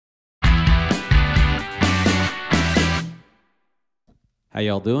How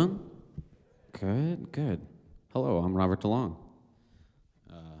y'all doing? Good, good. Hello, I'm Robert DeLong.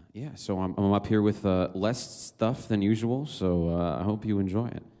 So I'm up here with less stuff than usual, so I hope you enjoy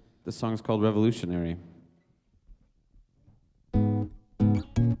it. This song is called Revolutionary.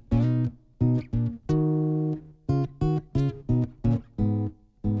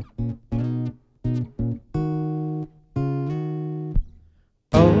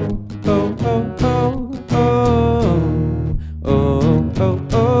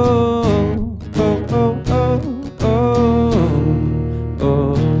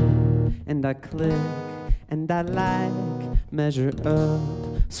 And I click, and I like, measure up,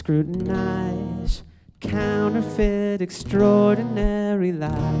 scrutinize, counterfeit extraordinary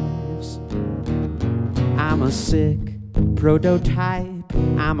lives. I'm a sick prototype,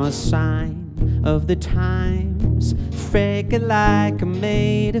 I'm a sign of the times, fake it like I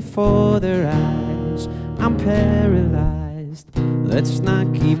made it for their eyes. I'm paralyzed, let's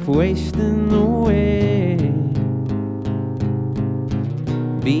not keep wasting away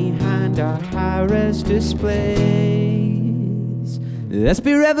behind our high-res displays. Let's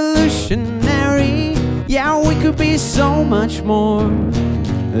be revolutionary, yeah, we could be so much more.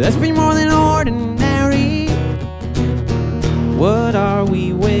 Let's be more than ordinary. What are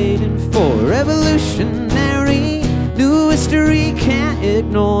we waiting for? Revolutionary, new history can't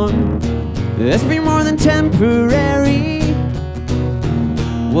ignore. Let's be more than temporary.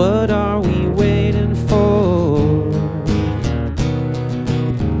 What are we waiting for?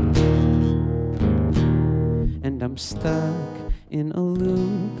 I'm stuck in a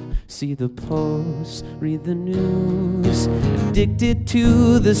loop, see the posts, read the news, addicted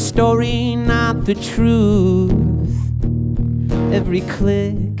to the story, not the truth. Every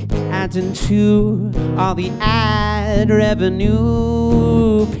click adds into all the ad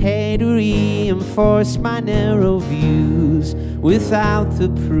revenue, pay to reinforce my narrow views without the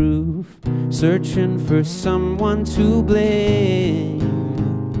proof, searching for someone to blame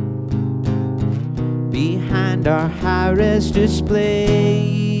behind our high-res displays.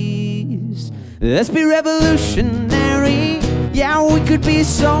 Let's be revolutionary, yeah, we could be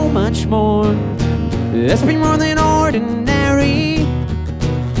so much more. Let's be more than ordinary.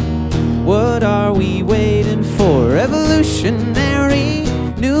 What are we waiting for? Revolutionary,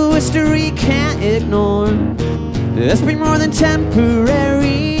 new history can't ignore. Let's be more than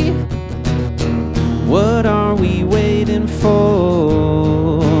temporary. What are we waiting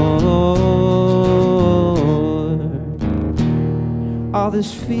for? All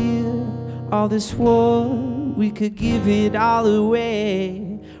this fear, all this war, we could give it all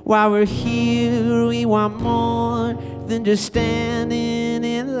away. While we're here, we want more than just standing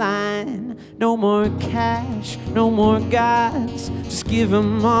in line. No more cash, no more gods, just give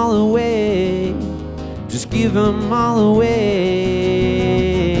them all away. Just give them all away.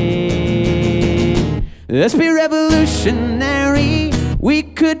 Let's be revolutionary, we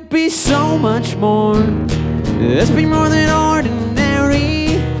could be so much more. Let's be more than ordinary.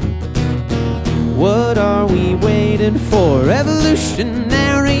 What are we waiting for?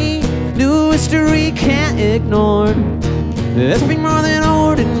 Revolutionary, new history can't ignore. Let's be more than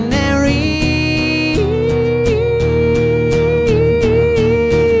ordinary.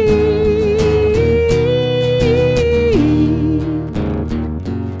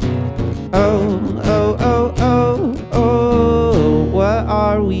 Oh, oh, oh, oh, oh, what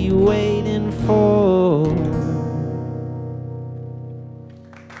are we waiting for?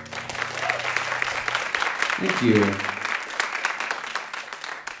 Thank you.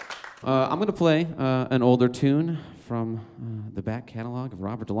 I'm going to play an older tune from the back catalog of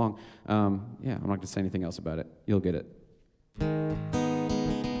Robert DeLong. I'm not going to say anything else about it. You'll get it.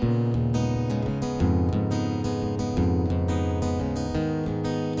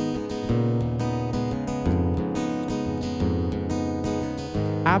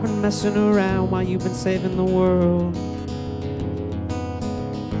 I've been messing around while you've been saving the world.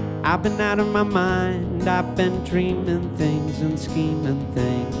 I've been out of my mind, I've been dreaming things and scheming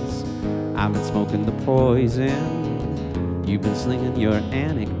things. I've been smoking the poison, you've been slinging your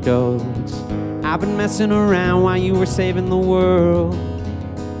anecdotes. I've been messing around while you were saving the world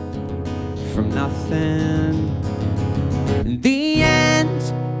from nothing. In the end,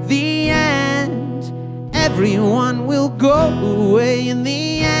 everyone will go away. In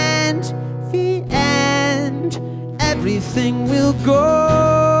the end, everything will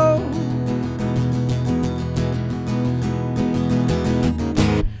go.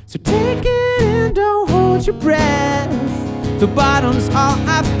 So take it and don't hold your breath. The bottom's all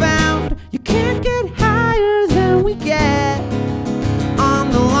I found. You can't get higher than we get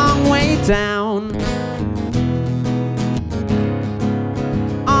on the long way down.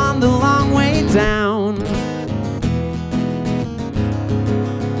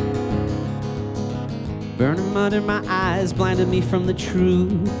 mud in my eyes blinded me from the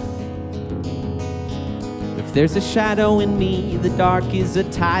truth. If there's a shadow in me, the dark is a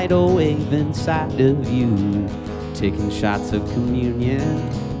tidal wave inside of you. Taking shots of communion,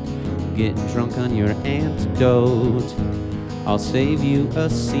 getting drunk on your antidote. I'll save you a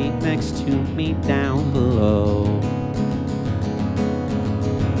seat next to me down below.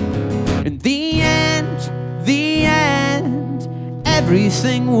 In the end,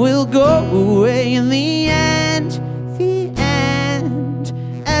 everything will go away. In the end,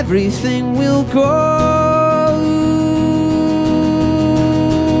 everything will go.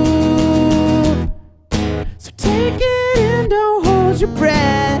 So take it in, don't hold your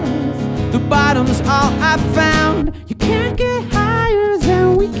breath. The bottom's all I found. You can't get higher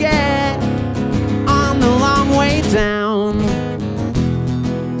than we get on the long way down.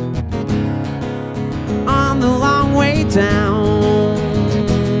 On the long way down.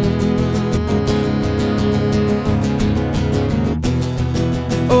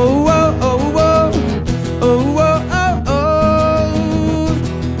 Oh, oh, oh, oh, oh, oh, oh,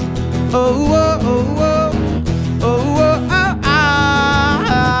 oh, oh, oh, oh, oh,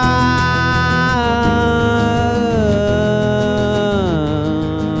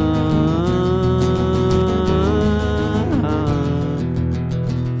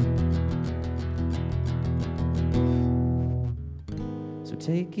 So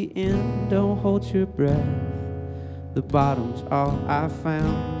take it in, don't hold your breath. The bottom's all I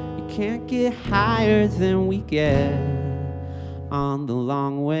found. You can't get higher than we get on the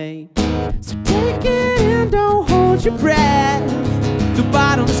long way. So take it in, don't hold your breath. The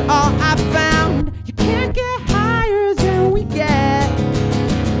bottom's all I found. You can't get higher than we get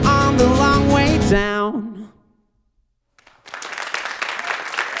on the long way down.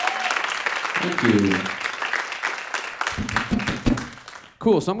 Thank you.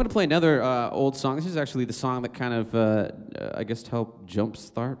 Cool, so I'm going to play another old song. This is actually the song that kind of, I guess, helped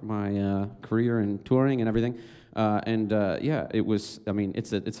jumpstart my career in touring and everything. Yeah, it was, I mean,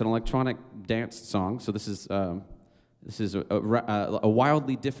 it's an electronic dance song, so this is a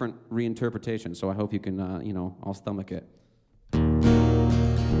wildly different reinterpretation, so I hope you can, you know, all stomach it.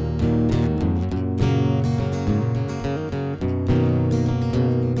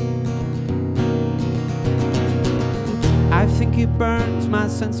 I think it burns my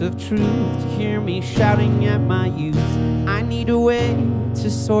sense of truth to hear me shouting at my youth. I need a way to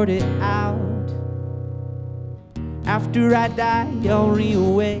sort it out. After I die, I'll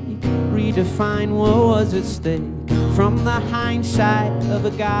reawake, redefine what was at stake from the hindsight of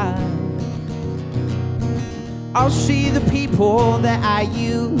a guy. I'll see the people that I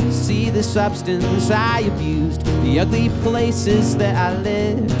used, see the substance I abused, the ugly places that I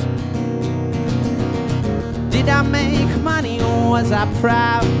lived. Did I make money or was I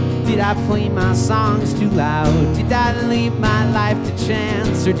proud? Did I play my songs too loud? Did I leave my life to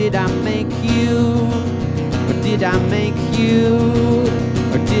chance? Or did I make you? Or did I make you?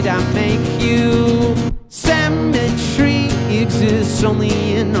 Or did I make you? Symmetry exists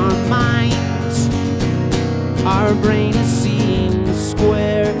only in our minds. Our brain is seeing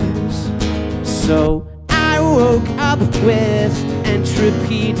squares. So I woke up with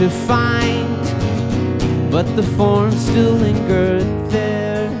entropy defined, but the form still lingered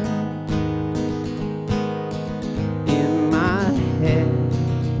there in my head,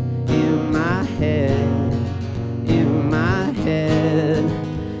 in my head, in my head,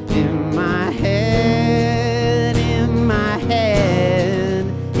 in my head, in my head,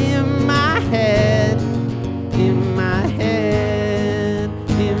 in my head, in my head,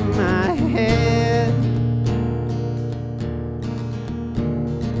 in my head.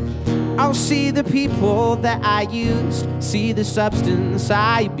 I'll see the people that I used, see the substance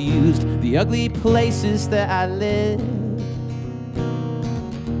I abused, the ugly places that I lived.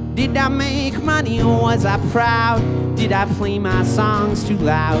 Did I make money or was I proud? Did I play my songs too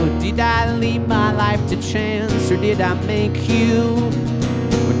loud? Did I leave my life to chance? Or did I make you?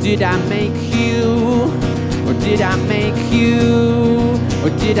 Or did I make you? Or did I make you? Or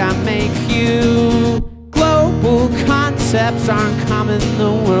did I make you? Global concepts aren't common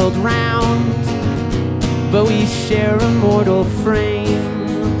the world round, but we share a mortal frame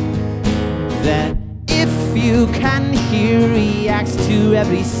that, if you can hear, reacts to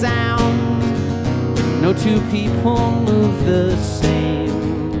every sound. No two people move the same.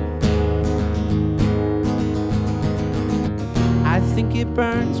 I think it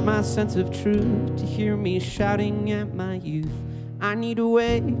burns my sense of truth to hear me shouting at my youth. I need a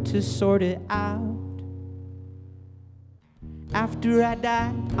way to sort it out. After I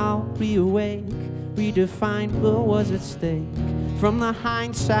die, I'll reawake, redefine what was at stake from the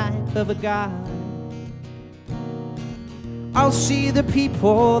hindsight of a god. I'll see the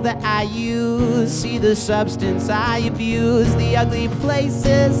people that I use, see the substance I abuse, the ugly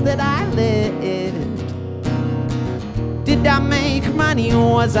places that I lived. Did I make money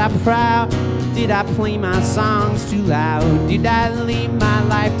or was I proud? Did I play my songs too loud? Did I leave my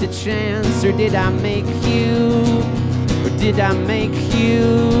life to chance? Or did I make you? Or did I make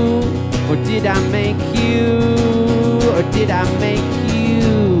you? Or did I make you? Or did I make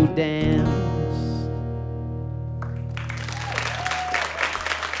you dance?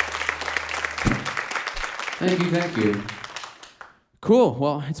 Thank you, thank you. Cool,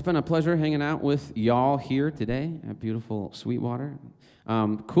 well, it's been a pleasure hanging out with y'all here today at beautiful Sweetwater.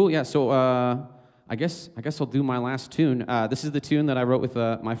 Cool, yeah, so I guess I'll do my last tune. This is the tune that I wrote with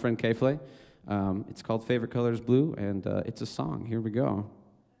my friend K-Flay. It's called Favorite Color is Blue, and it's a song. Here we go.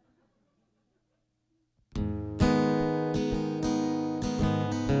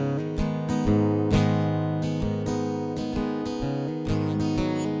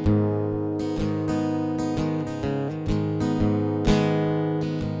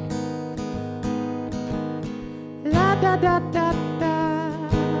 Da da da da,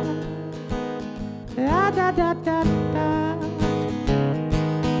 da da da da da,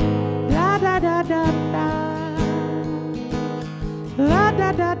 da da da da da, da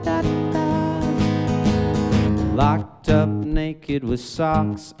da da da da. Locked up naked with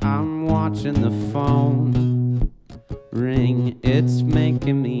socks, I'm watching the phone ring. It's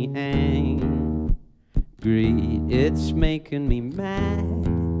making me angry, it's making me mad.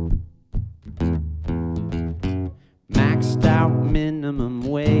 Maxed out minimum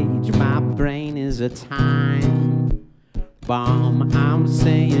wage, my brain is a time bomb. I'm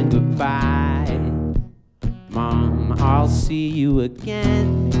saying goodbye, Mom, I'll see you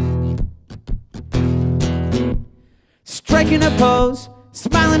again. Striking a pose,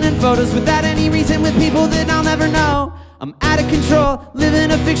 smiling in photos without any reason with people that I'll never know. I'm out of control,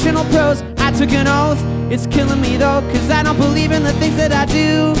 living a fictional prose. I took an oath, it's killing me though, cause I don't believe in the things that I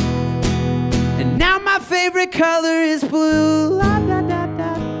do. And now my favorite color is blue. La da da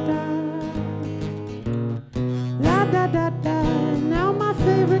da da, la da da da. Now my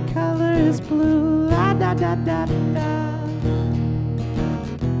favorite color is blue. La da da da da,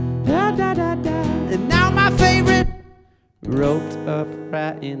 la da da da. And now my favorite, roped up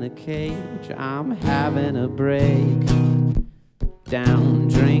rat in a cage. I'm having a break, down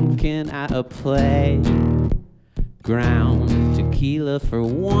drinking at a playground. Tequila for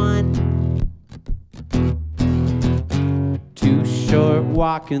one. Too short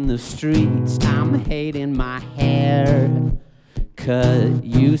walking the streets, I'm hating my hair cut.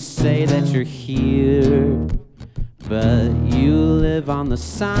 You say that you're here, but you live on the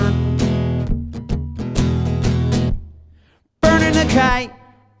sun. Burning a kite,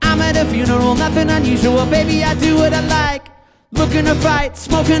 I'm at a funeral, nothing unusual. Baby, I do what I like. Looking to fight,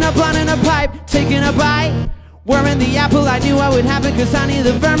 smoking a blunt in a pipe, taking a bite. Wearing the apple, I knew I would happen, cause honey,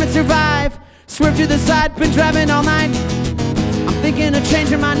 the vermin survive. Swerve to the side, been driving all night. I'm thinking of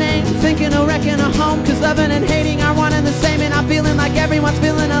changing my name, thinking of wrecking a home, cause loving and hating are one and the same. And I'm feeling like everyone's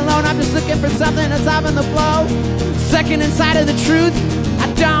feeling alone. I'm just looking for something to soften the blow. Second inside of the truth,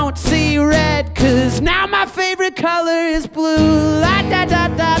 I don't see red, cause now my favorite color is blue. La da da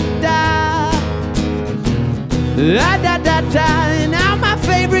da da, la da da da. Now my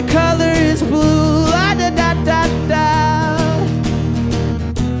favorite color is blue. La da da da da,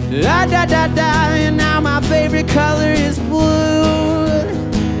 la da da da. And now my favorite color is blue.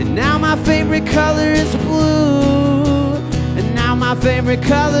 And now my favorite color is blue. And now my favorite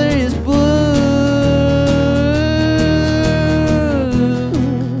color is blue.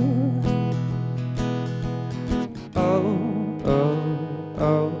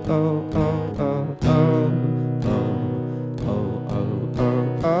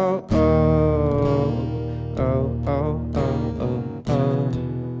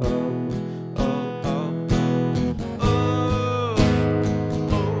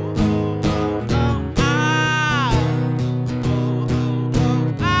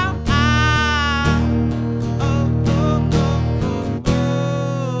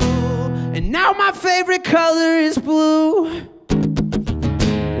 Now my favorite color is blue.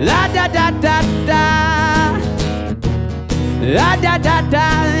 La da da da da, la da da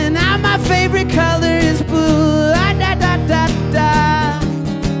da. And now my favorite color is blue. La da da da da,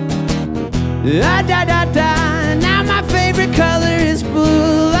 la da da da. And now my favorite color is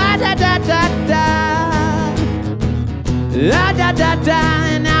blue. La da da da da, la da da da.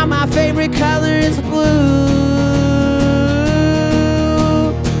 And now my favorite color is blue.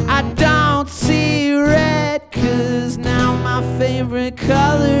 See red, cause now my favorite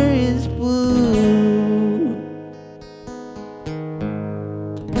color is blue.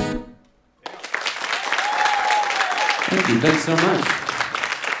 Thank you. Thanks so much.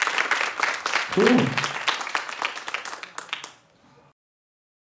 Cool.